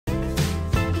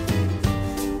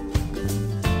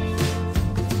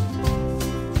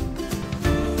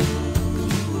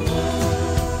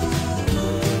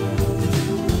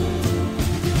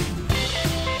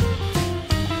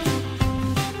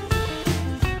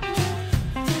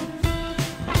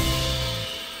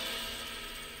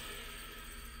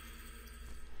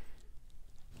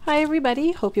Hi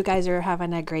everybody, hope you guys are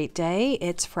having a great day.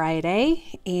 It's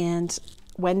Friday and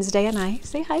Wednesday and I,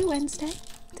 say hi Wednesday,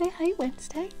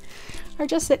 are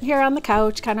just sitting here on the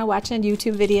couch kind of watching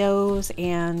YouTube videos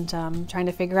and trying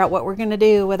to figure out what we're going to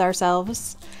do with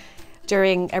ourselves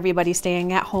during everybody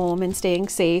staying at home and staying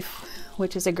safe,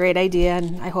 which is a great idea,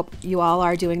 and I hope you all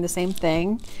are doing the same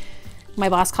thing. My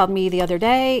boss called me the other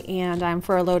day and I'm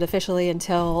furloughed officially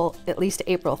until at least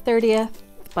April 30th.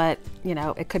 But you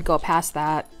know, it could go past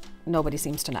that. Nobody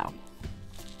seems to know.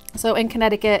 So in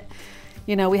Connecticut,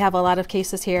 you know, we have a lot of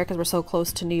cases here because we're so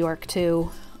close to New York too.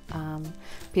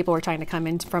 People were trying to come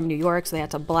in from New York, so they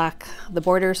had to block the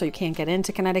border so you can't get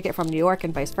into Connecticut from New York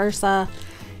and vice versa.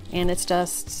 And it's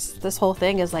just, this whole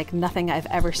thing is like nothing I've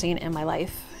ever seen in my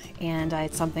life. And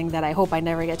it's something that I hope I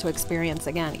never get to experience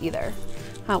again either.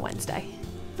 On Wednesday.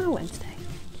 On Wednesday.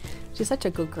 She's such a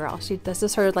good girl. This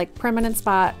is her like permanent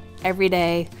spot every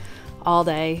day, all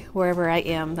day, wherever I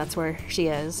am, that's where she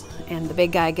is. And the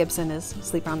big guy, Gibson, is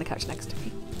sleeping on the couch next to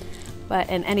me. But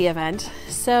in any event,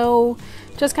 so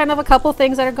just kind of a couple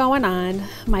things that are going on.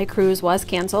 My cruise was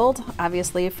canceled,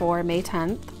 obviously, for May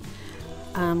 10th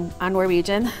on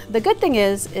Norwegian. The good thing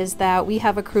is that we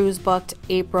have a cruise booked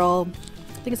April,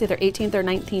 I think it's either 18th or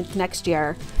 19th next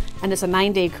year, and it's a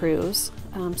 9-day cruise.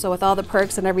 So with all the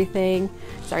perks and everything,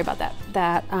 sorry about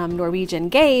that Norwegian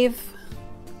gave,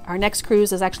 our next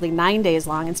cruise is actually 9 days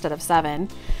long instead of 7.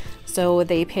 So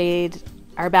they paid,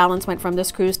 our balance went from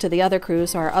this cruise to the other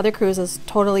cruise. So our other cruise is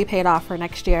totally paid off for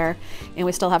next year. And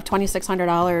we still have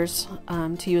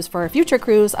 $2,600 to use for a future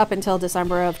cruise up until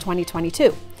December of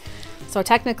 2022. So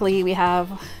technically we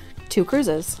have 2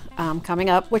 cruises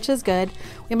coming up, which is good.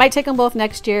 We might take them both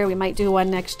next year. We might do one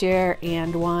next year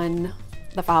and one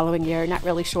the following year. Not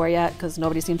really sure yet because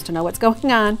nobody seems to know what's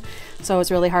going on. So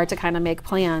it's really hard to kind of make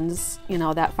plans, you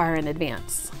know, that far in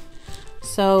advance.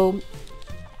 So,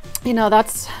 you know,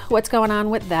 that's what's going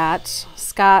on with that.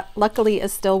 Scott, luckily,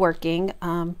 is still working.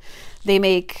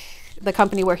 The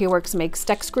company where he works makes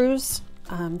deck screws.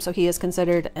 So he is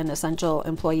considered an essential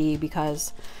employee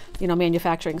because, you know,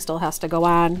 manufacturing still has to go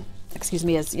on,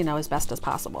 as, you know, as best as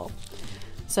possible.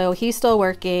 So he's still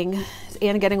working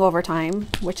and getting overtime,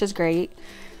 which is great.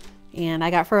 And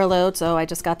I got furloughed, so I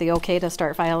just got the okay to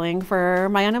start filing for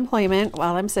my unemployment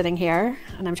while I'm sitting here.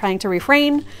 And I'm trying to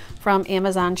refrain from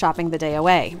Amazon shopping the day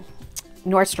away.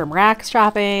 Nordstrom Rack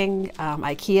shopping,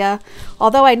 IKEA.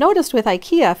 Although I noticed with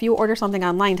IKEA, if you order something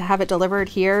online to have it delivered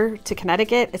here to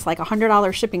Connecticut, it's like a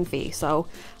 $100 shipping fee. So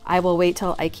I will wait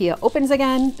till IKEA opens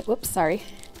again. Whoops, sorry.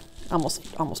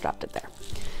 Almost dropped it there.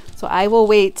 So I will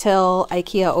wait till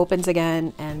IKEA opens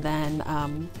again, and then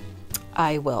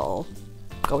I will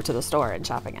go to the store and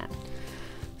shop again.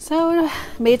 So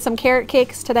made some carrot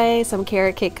cakes today, some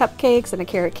carrot cake cupcakes and a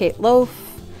carrot cake loaf.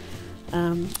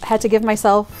 I had to give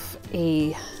myself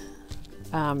a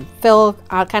fill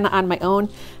kind of on my own.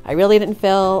 I really didn't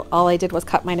fill. All I did was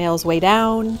cut my nails way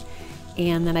down,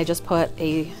 and then I just put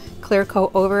a clear coat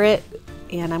over it.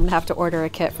 And I'm gonna have to order a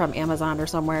kit from Amazon or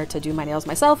somewhere to do my nails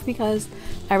myself because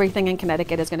everything in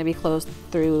Connecticut is gonna be closed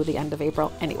through the end of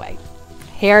April anyway.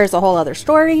 Hair is a whole other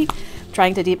story. I'm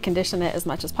trying to deep condition it as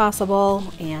much as possible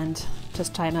and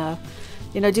just trying to,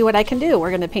 you know, do what I can do.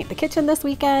 We're gonna paint the kitchen this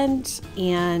weekend,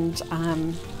 and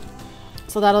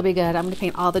so that'll be good. I'm gonna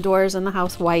paint all the doors in the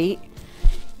house white.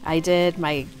 I did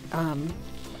my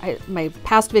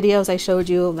past videos I showed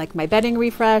you, like my bedding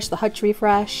refresh, the hutch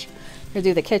refresh. Gonna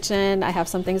do the kitchen. I have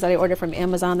some things that I ordered from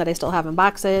Amazon that I still have in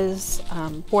boxes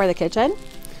for the kitchen.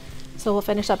 So we'll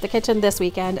finish up the kitchen this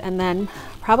weekend, and then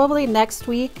probably next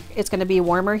week it's gonna be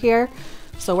warmer here.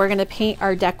 So we're gonna paint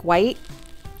our deck white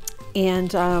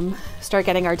and start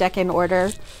getting our deck in order,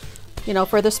 you know,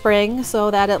 for the spring,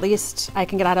 so that at least I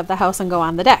can get out of the house and go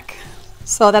on the deck.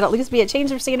 So that'll at least be a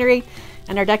change of scenery,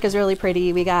 and our deck is really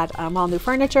pretty. We got all new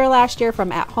furniture last year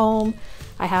from At Home.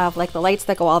 I have like the lights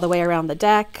that go all the way around the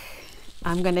deck.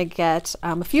 I'm gonna get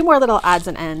a few more little odds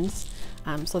and ends,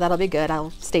 so that'll be good. I'll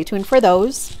stay tuned for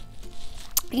those.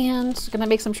 And gonna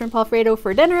make some shrimp Alfredo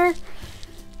for dinner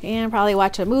and probably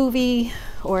watch a movie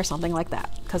or something like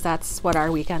that, because that's what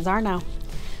our weekends are now.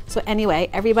 So anyway,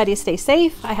 everybody stay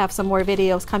safe. I have some more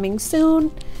videos coming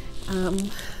soon.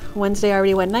 Wednesday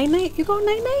already went night-night. You go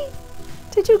night-night?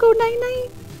 Did you go night-night?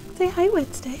 Say hi,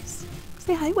 Wednesdays.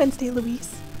 Say hi, Wednesday,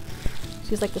 Louise.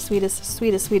 She's like the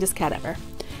sweetest cat ever.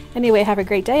 Anyway, have a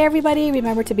great day, everybody.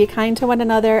 Remember to be kind to one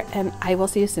another, and I will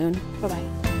see you soon.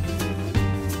 Bye-bye.